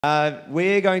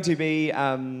We're going to be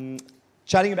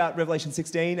chatting about Revelation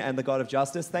 16 and the God of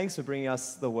justice. Thanks for bringing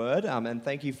us the word, and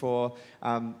thank you for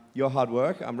your hard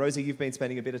work. Rosie, you've been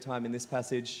spending a bit of time in this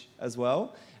passage as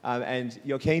well, and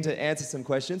you're keen to answer some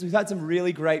questions. We've had some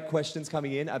really great questions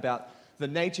coming in about the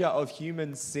nature of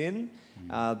human sin,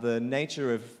 the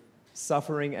nature of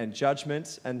suffering and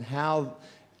judgment, and how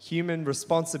human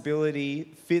responsibility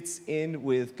fits in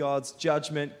with God's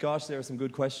judgment. Gosh, there are some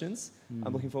good questions.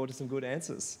 I'm looking forward to some good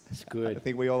answers. That's good. I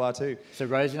think we all are too. So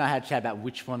Rosie and I had a chat about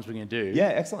which ones we're going to do. Yeah,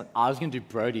 excellent. I was going to do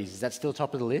Brody's. Is that still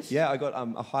top of the list? Yeah, I got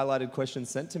a highlighted question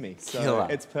sent to me. So Killer.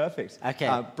 It's perfect.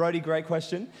 Okay. Brody, great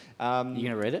question. You going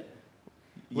to read it?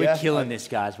 Yeah, We're killing this,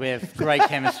 guys. We have great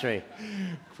chemistry.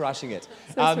 Crushing it.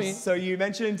 So sweet. So you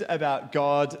mentioned about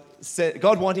God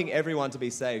wanting everyone to be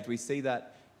saved. We see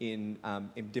that in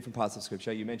different parts of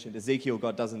Scripture. You mentioned Ezekiel.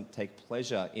 God doesn't take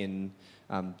pleasure in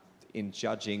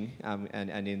judging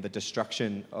and in the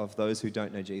destruction of those who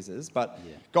don't know Jesus. But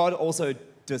God also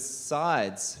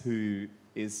decides who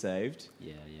is saved.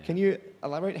 Yeah. Can you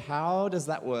elaborate? How does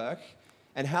that work?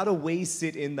 And how do we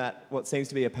sit in that, what seems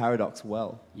to be a paradox,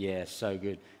 well? Yeah, so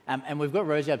good. And we've got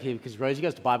Rosie up here because Rosie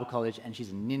goes to Bible college and she's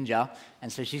a ninja,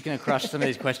 and so she's going to crush some of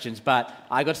these questions. But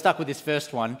I got stuck with this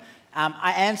first one.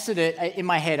 I answered it in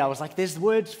my head. I was like, there's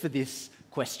words for this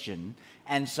question.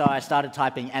 And so I started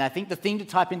typing, and I think the thing to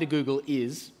type into Google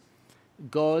is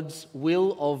God's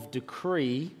will of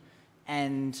decree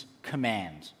and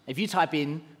command. If you type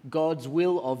in God's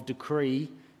will of decree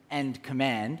and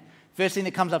command, first thing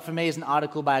that comes up for me is an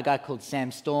article by a guy called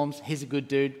Sam Storms. He's a good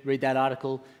dude. Read that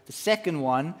article. The second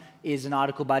one is an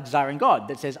article by Desiring God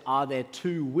that says, are there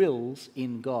two wills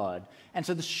in God? And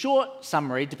so the short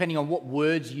summary, depending on what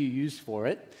words you use for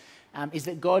it, is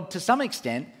that God, to some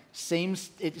extent, seems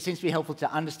to be helpful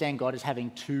to understand God as having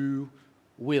two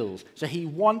wills. So he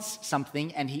wants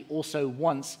something, and he also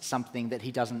wants something that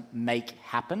he doesn't make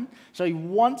happen. So he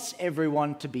wants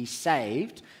everyone to be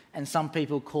saved, and some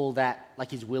people call that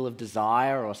like his will of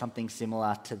desire or something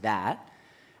similar to that.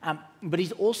 But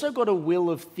he's also got a will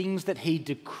of things that he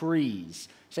decrees.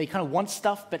 So he kind of wants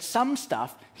stuff, but some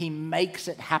stuff he makes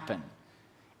it happen.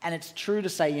 And it's true to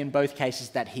say in both cases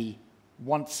that he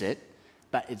wants it,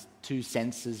 but it's two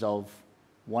senses of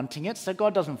wanting it. So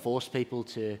God doesn't force people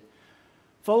to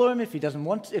follow him if they don't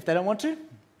want to.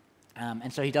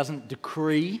 And so he doesn't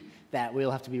decree that we'll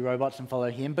have to be robots and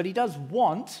follow him, but he does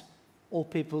want all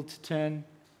people to turn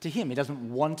to him. He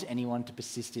doesn't want anyone to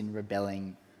persist in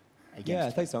rebelling against him. Yeah,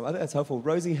 thanks, Tom. I think that's helpful.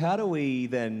 Rosie, how do we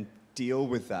then deal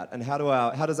with that? And how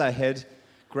does our head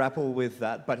grapple with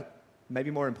that? But maybe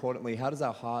more importantly, how does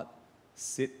our heart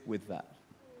sit with that?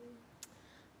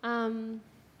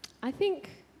 I think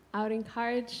I would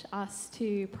encourage us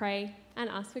to pray and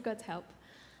ask for God's help,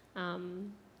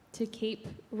 to keep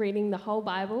reading the whole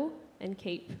Bible and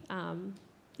keep,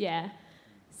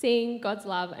 seeing God's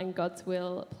love and God's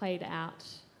will played out.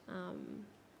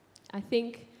 I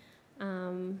think,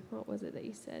 what was it that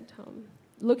you said, Tom?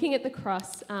 Looking at the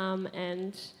cross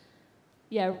and,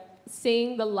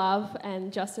 seeing the love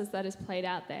and justice that is played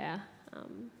out there,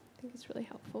 I think it's really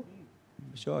helpful.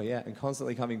 Sure, yeah, and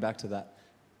constantly coming back to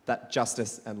that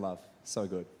justice and love. So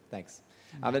good, thanks.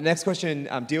 The next question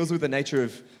deals with the nature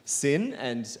of sin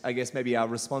and I guess maybe our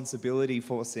responsibility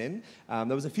for sin.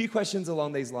 There was a few questions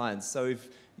along these lines, so if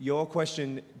your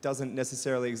question doesn't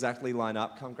necessarily exactly line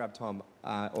up, come grab Tom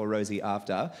or Rosie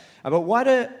after. But why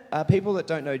do people that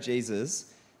don't know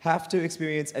Jesus have to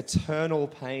experience eternal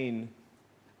pain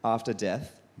after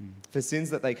death for sins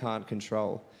that they can't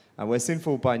control? We're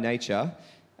sinful by nature,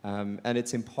 and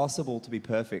it's impossible to be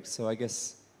perfect. So I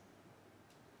guess,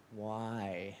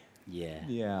 why?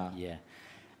 Yeah.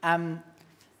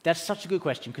 That's such a good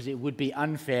question because it would be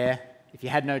unfair if you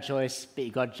had no choice, but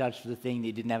you got judged for the thing that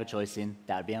you didn't have a choice in.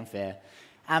 That would be unfair.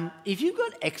 If you've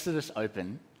got Exodus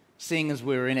open, seeing as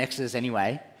we're in Exodus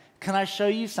anyway, can I show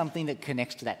you something that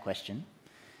connects to that question?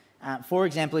 For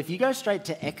example, if you go straight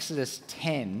to Exodus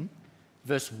 10,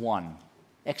 verse 1.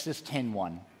 Exodus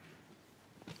 10:1.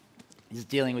 Is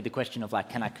dealing with the question of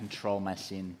can I control my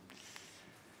sin?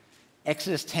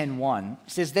 Exodus 10:1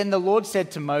 says, "Then the Lord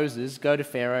said to Moses, 'Go to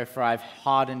Pharaoh, for I've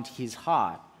hardened his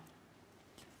heart.'"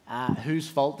 Whose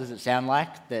fault does it sound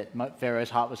like that Pharaoh's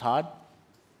heart was hard?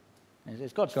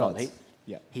 It's God's fault.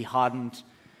 He hardened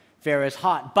Pharaoh's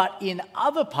heart. But in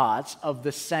other parts of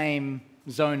the same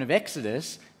zone of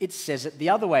Exodus, it says it the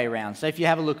other way around. So if you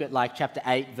have a look at chapter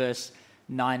 8, verse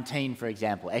 19, for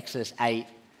example, Exodus 8,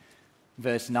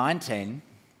 verse 19,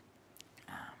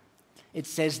 it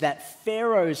says that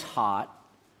Pharaoh's heart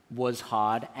was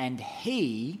hard and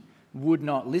he would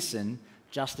not listen,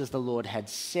 just as the Lord had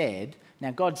said, Now,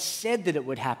 God said that it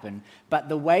would happen, but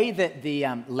the way that the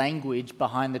language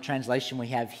behind the translation we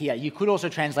have here, you could also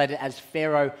translate it as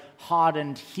Pharaoh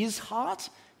hardened his heart.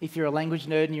 If you're a language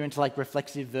nerd and you're into like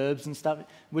reflexive verbs and stuff,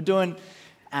 it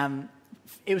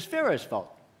was Pharaoh's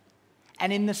fault.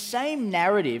 And in the same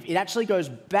narrative, it actually goes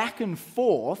back and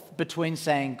forth between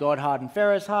saying God hardened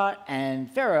Pharaoh's heart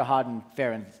and Pharaoh hardened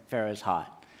Pharaoh's heart.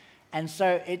 And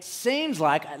so it seems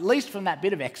like, at least from that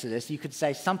bit of Exodus, you could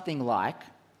say something like,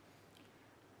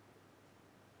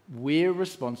 we're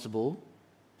responsible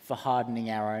for hardening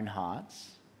our own hearts,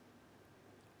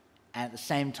 and at the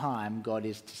same time, God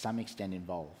is to some extent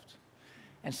involved.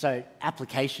 And so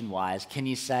application-wise, can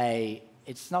you say,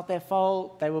 it's not their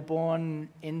fault, they were born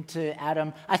into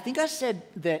Adam? I think I said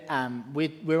that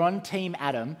we're on Team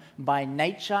Adam by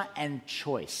nature and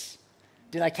choice.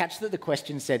 Did I catch that the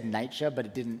question said nature, but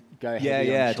it didn't go heavy on choice?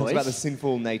 Yeah, it talks about the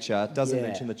sinful nature. It doesn't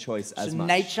mention the choice as much. So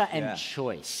nature and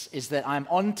choice is that I'm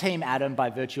on Team Adam by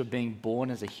virtue of being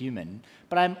born as a human,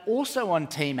 but I'm also on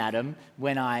Team Adam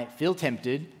when I feel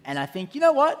tempted and I think, you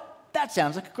know what? That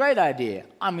sounds like a great idea.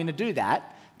 I'm going to do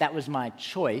that. That was my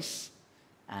choice.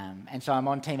 And so I'm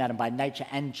on Team Adam by nature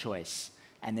and choice.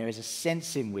 And there is a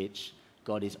sense in which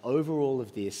God is over all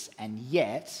of this, and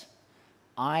yet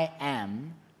I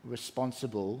am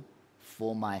responsible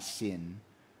for my sin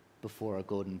before a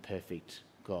good and perfect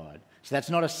God. So that's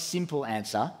not a simple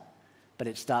answer, but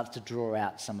it starts to draw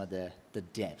out some of the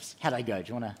depths. How'd I go?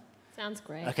 Do you want to? Sounds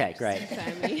great. Okay, great.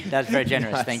 Just That's very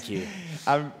generous. Nice. Thank you.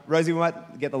 Rosie, we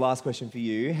might get the last question for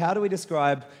you. How do we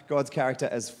describe God's character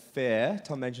as fair?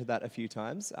 Tom mentioned that a few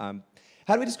times.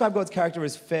 How do we describe God's character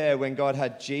as fair when God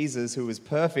had Jesus, who was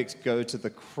perfect, go to the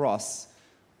cross?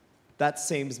 That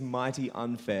seems mighty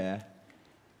unfair.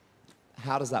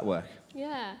 How does that work?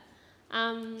 Yeah,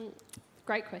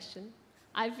 great question.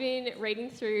 I've been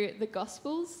reading through the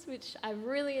Gospels, which I've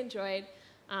really enjoyed,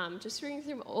 just reading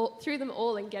through them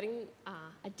all and getting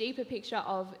a deeper picture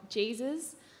of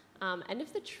Jesus and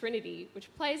of the Trinity,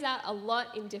 which plays out a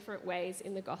lot in different ways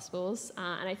in the Gospels.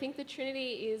 And I think the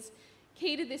Trinity is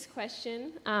key to this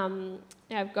question.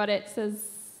 I've got it. It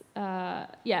says,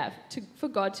 for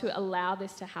God to allow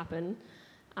this to happen.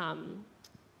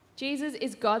 Jesus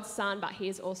is God's son, but he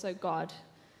is also God.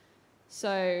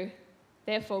 So,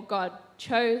 therefore, God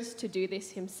chose to do this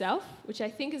himself, which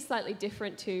I think is slightly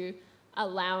different to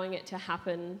allowing it to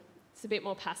happen. It's a bit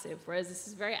more passive, whereas this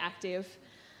is very active.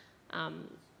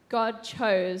 God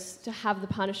chose to have the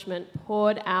punishment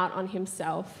poured out on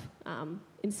himself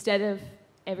instead of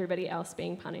everybody else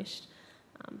being punished,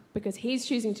 because he's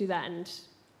choosing to do that, and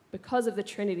because of the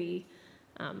Trinity,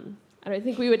 I don't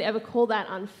think we would ever call that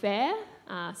unfair.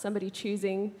 Somebody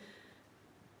choosing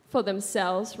for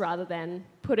themselves rather than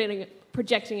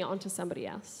projecting it onto somebody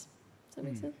else. Does that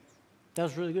make sense? That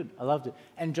was really good. I loved it.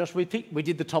 And Josh, we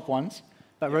did the top ones,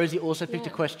 but Rosie also picked a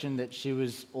question that she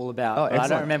was all about. Oh, but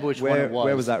excellent. I don't remember which one it was.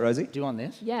 Where was that, Rosie? Do you want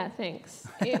this? Yeah, thanks.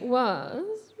 It was,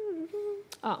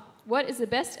 what is the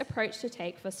best approach to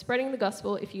take for spreading the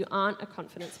gospel if you aren't a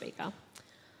confident speaker?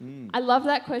 I love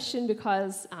that question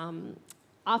because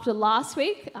after last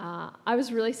week, I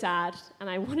was really sad and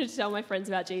I wanted to tell my friends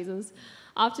about Jesus.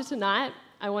 After tonight,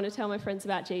 I want to tell my friends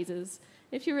about Jesus.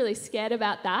 If you're really scared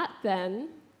about that, then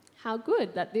how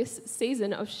good that this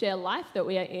season of Share Life that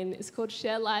we are in is called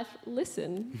Share Life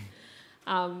Listen.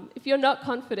 If you're not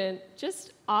confident,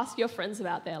 just ask your friends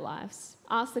about their lives.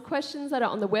 Ask the questions that are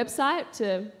on the website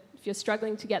if you're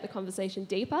struggling to get the conversation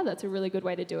deeper, that's a really good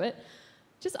way to do it.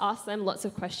 Just ask them lots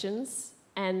of questions,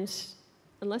 and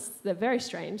unless they're very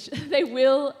strange, they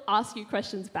will ask you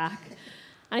questions back.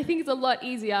 And I think it's a lot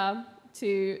easier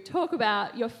to talk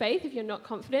about your faith if you're not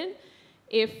confident,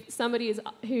 if somebody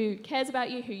who cares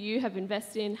about you, who you have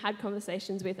invested in, had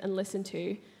conversations with and listened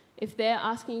to, if they're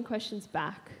asking you questions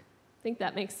back. I think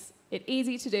that makes it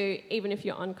easy to do even if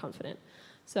you're unconfident.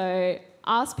 So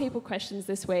ask people questions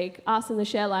this week. Ask them the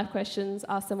Share Life questions.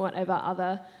 Ask them whatever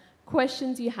other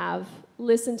questions you have.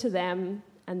 Listen to them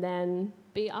and then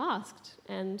be asked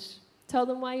and tell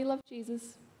them why you love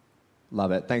Jesus.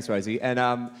 Love it. Thanks, Rosie. And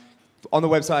on the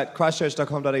website,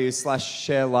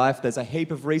 christchurch.com.au/sharelife, there's a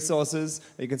heap of resources.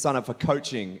 You can sign up for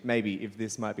coaching, maybe, if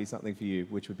this might be something for you,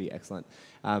 which would be excellent.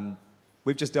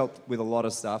 We've just dealt with a lot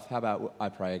of stuff. How about I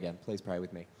pray again? Please pray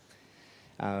with me.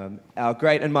 Our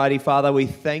great and mighty Father, we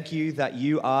thank you that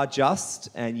you are just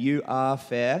and you are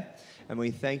fair. And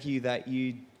we thank you that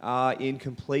you are in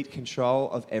complete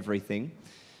control of everything.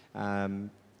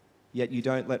 Yet you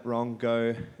don't let wrong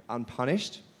go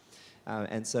unpunished.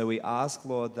 And so we ask,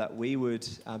 Lord, that we would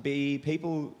be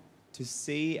people to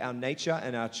see our nature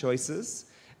and our choices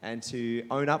and to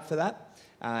own up for that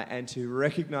and to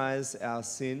recognize our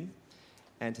sin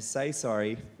and to say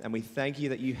sorry. And we thank you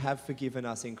that you have forgiven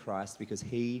us in Christ because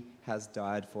he has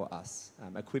died for us.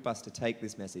 Equip us to take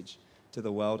this message to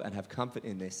the world and have comfort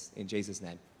in this. In Jesus'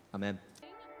 name, amen.